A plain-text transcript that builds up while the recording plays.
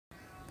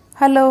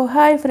Hello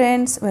hi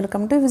friends,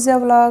 welcome to Vijaya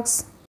vlogs.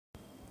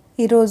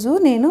 ఈరోజు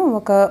నేను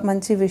ఒక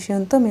మంచి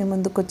విషయంతో మీ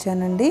ముందుకు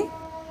వచ్చానండి.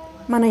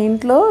 మన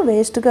ఇంట్లో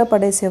వేస్ట్గా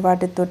పడేసే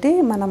వాటితోటి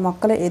మన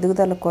మొక్కల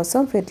ఎదుగుదల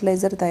కోసం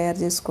ఫెర్టిలైజర్ తయారు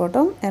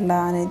చేసుకోవడం ఎలా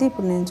అనేది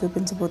ఇప్పుడు నేను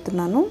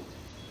చూపించబోతున్నాను.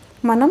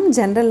 మనం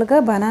జనరల్గా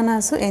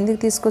బనానాస్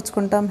ఎందుకు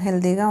తీసుకొచ్చుకుంటాం?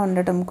 హెల్తీగా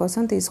ఉండటం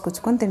కోసం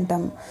తీసుకొచ్చుకొని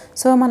తింటాము.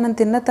 సో మనం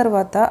తిన్న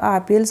తర్వాత ఆ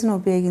పీల్స్ను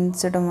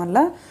ఉపయోగించడం వల్ల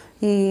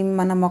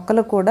మన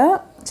మొక్కలు కూడా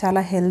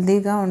చాలా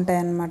హెల్తీగా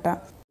ఉంటాయి అన్నమాట.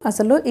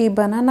 అసలు ఈ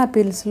బనానా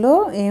పీల్స్లో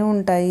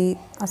ఏముంటాయి,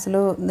 అసలు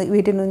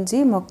వీటి నుంచి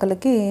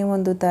మొక్కలకి ఏం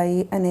అందుతాయి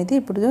అనేది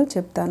ఇప్పుడు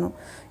చెప్తాను.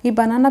 ఈ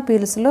బనానా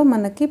పీల్స్లో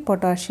మనకి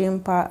పొటాషియం,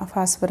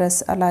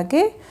 ఫాస్ఫరస్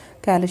అలాగే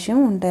కాల్షియం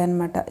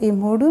ఉంటాయన్నమాట. ఈ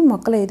మూడు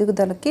మొక్కల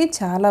ఎదుగుదలకి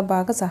చాలా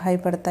బాగా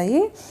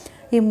సహాయపడతాయి.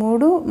 ఈ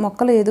మూడు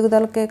మొక్కల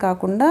ఎదుగుదలకే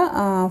కాకుండా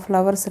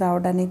ఫ్లవర్స్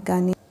రావడానికి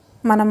కానీ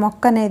మన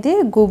మొక్క అనేది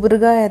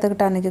గుబురుగా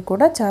ఎదగటానికి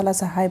కూడా చాలా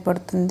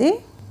సహాయపడుతుంది.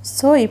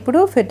 సో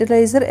ఇప్పుడు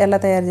ఫెర్టిలైజర్ ఎలా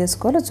తయారు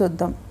చేసుకోవాలో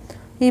చూద్దాం.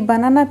 ఈ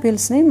బనానా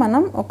పీల్స్ని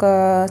మనం ఒక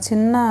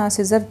చిన్న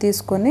సిజర్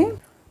తీసుకొని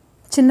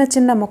చిన్న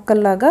చిన్న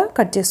ముక్కల్లాగా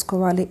కట్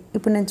చేసుకోవాలి.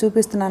 ఇప్పుడు నేను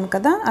చూపిస్తున్నాను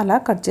కదా, అలా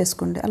కట్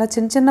చేసుకోండి. అలా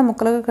చిన్న చిన్న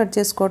ముక్కలుగా కట్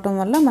చేసుకోవటం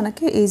వల్ల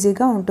మనకి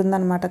ఈజీగా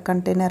ఉంటుందన్నమాట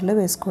కంటైనర్లో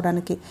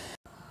వేసుకోవడానికి.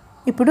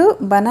 ఇప్పుడు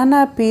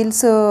బనానా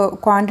పీల్స్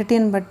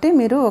క్వాంటిటీని బట్టి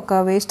మీరు ఒక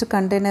వేస్ట్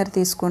కంటైనర్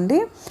తీసుకోండి.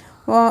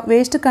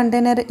 వేస్ట్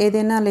కంటైనర్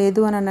ఏదైనా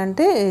లేదు అని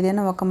అంటే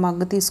ఏదైనా ఒక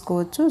మగ్గు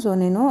తీసుకోవచ్చు. సో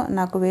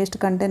నాకు వేస్ట్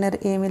కంటైనర్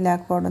ఏమీ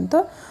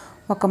లేకపోవడంతో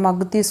ఒక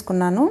మగ్గు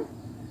తీసుకున్నాను.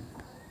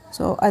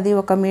 సో అది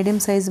ఒక మీడియం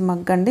సైజ్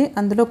మగ్ అండి.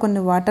 అందులో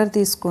కొన్ని వాటర్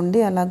తీసుకోండి.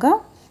 అలాగా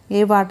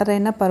ఏ వాటర్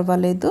అయినా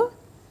పర్వాలేదు.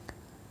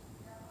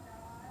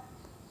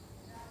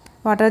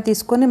 వాటర్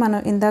తీసుకొని మనం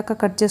ఇందాక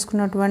కట్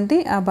చేసుకున్నటువంటి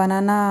ఆ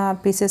బనానా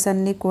పీసెస్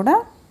అన్నీ కూడా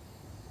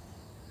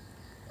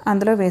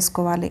అందులో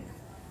వేసుకోవాలి.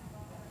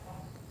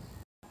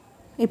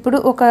 ఇప్పుడు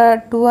ఒక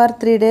 2 or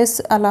 3 days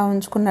అలా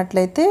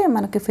ఉంచుకున్నట్లయితే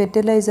మనకి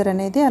ఫెర్టిలైజర్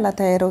అనేది అలా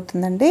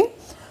తయారవుతుందండి.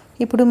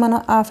 ఇప్పుడు మనం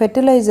ఆ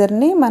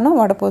ఫెర్టిలైజర్ని మనం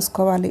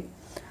వడపోసుకోవాలి.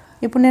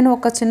 ఇప్పుడు నేను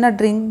ఒక చిన్న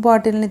డ్రింక్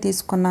బాటిల్ని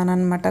తీసుకున్నాను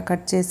అన్నమాట,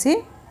 కట్ చేసి.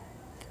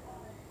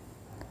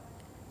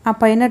 ఆ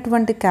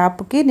పైనటువంటి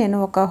క్యాప్కి నేను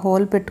ఒక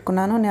హోల్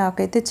పెట్టుకున్నాను.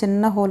 నాకైతే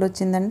చిన్న హోల్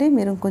వచ్చిందండి.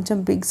 మీరు కొంచెం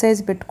బిగ్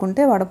సైజ్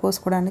పెట్టుకుంటే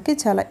వడపోసుకోవడానికి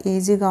చాలా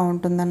ఈజీగా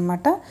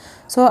ఉంటుందన్నమాట.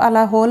 సో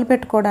అలా హోల్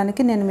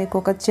పెట్టుకోవడానికి నేను మీకు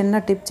ఒక చిన్న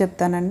టిప్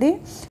చెప్తానండి.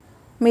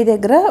 మీ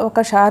దగ్గర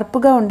ఒక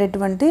షార్ప్గా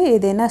ఉండేటువంటి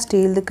ఏదైనా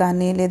స్టీల్ది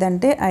కానీ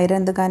లేదంటే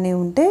ఐరన్ది కానీ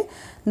ఉంటే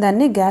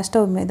దాన్ని గ్యాస్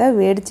స్టవ్ మీద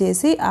వేడి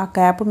చేసి ఆ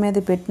క్యాప్ మీద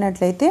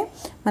పెట్టినట్లయితే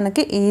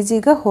మనకి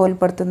ఈజీగా హోల్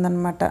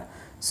పడుతుందన్నమాట.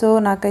 సో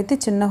నాకైతే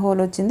చిన్న హోల్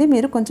వచ్చింది.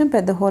 మీరు కొంచెం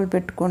పెద్ద హోల్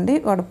పెట్టుకోండి,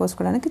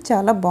 వడపోసుకోవడానికి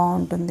చాలా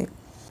బాగుంటుంది.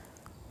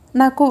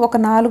 నాకు ఒక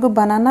 4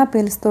 బనానా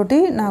పీల్స్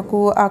తోటి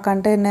నాకు ఆ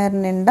కంటైనర్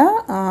నిండా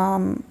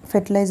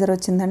ఫెర్టిలైజర్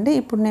వచ్చిందండి.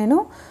 ఇప్పుడు నేను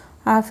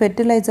ఆ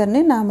ఫెర్టిలైజర్ని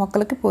నా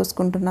మొక్కలకి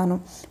పోసుకుంటున్నాను.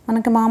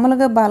 మనకి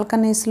మామూలుగా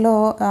బాల్కనీస్లో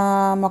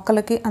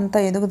మొక్కలకి అంత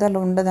ఎదుగుదల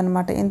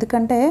ఉండదన్నమాట.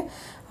 ఎందుకంటే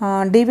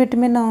డి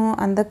విటమిన్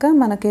అందక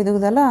మనకి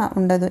ఎదుగుదల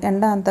ఉండదు,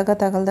 ఎండ అంతగా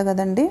తగలదు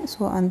కదండి.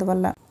 సో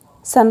అందువల్ల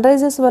సన్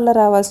రైజెస్ వల్ల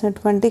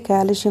రావాల్సినటువంటి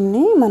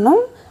కాల్షియంని మనం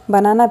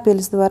బనానా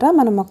పీల్స్ ద్వారా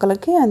మన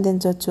మొక్కలకి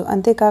అందించవచ్చు.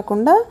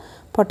 అంతేకాకుండా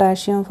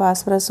పొటాషియం,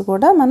 ఫాస్ఫరస్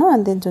కూడా మనం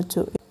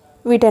అందించవచ్చు.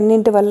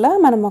 వీటన్నింటి వల్ల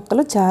మన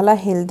మొక్కలు చాలా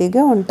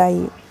హెల్తీగా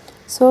ఉంటాయి.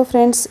 సో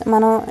ఫ్రెండ్స్,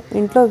 మనం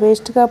ఇంట్లో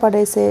వేస్ట్గా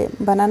పడేసే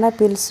బనానా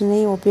పీల్స్ని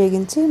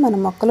ఉపయోగించి మన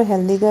మొక్కలు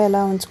హెల్తీగా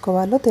ఎలా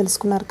ఉంచుకోవాలో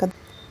తెలుసుకున్నారు కదా.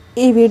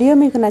 ఈ వీడియో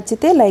మీకు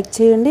నచ్చితే లైక్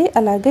చేయండి.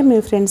 అలాగే మీ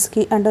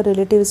ఫ్రెండ్స్కి అండ్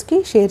రిలేటివ్స్కి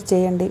షేర్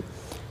చేయండి.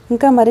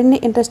 ఇంకా మరిన్ని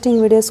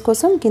ఇంట్రెస్టింగ్ వీడియోస్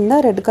కోసం కింద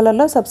రెడ్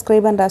కలర్లో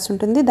సబ్స్క్రైబ్ అని రాసి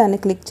ఉంటుంది, దాన్ని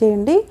క్లిక్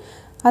చేయండి.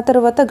 ఆ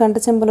తర్వాత గంట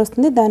సింబల్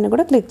వస్తుంది, దాన్ని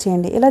కూడా క్లిక్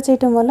చేయండి. ఇలా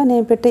చేయడం వల్ల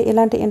నేను పెట్టే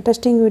ఇలాంటి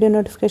ఇంట్రెస్టింగ్ వీడియో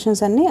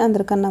నోటిఫికేషన్స్ అన్నీ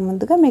అందరికన్నా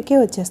ముందుగా మీకే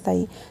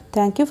వచ్చేస్తాయి.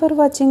 Thank you for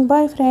watching.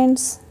 Bye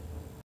friends.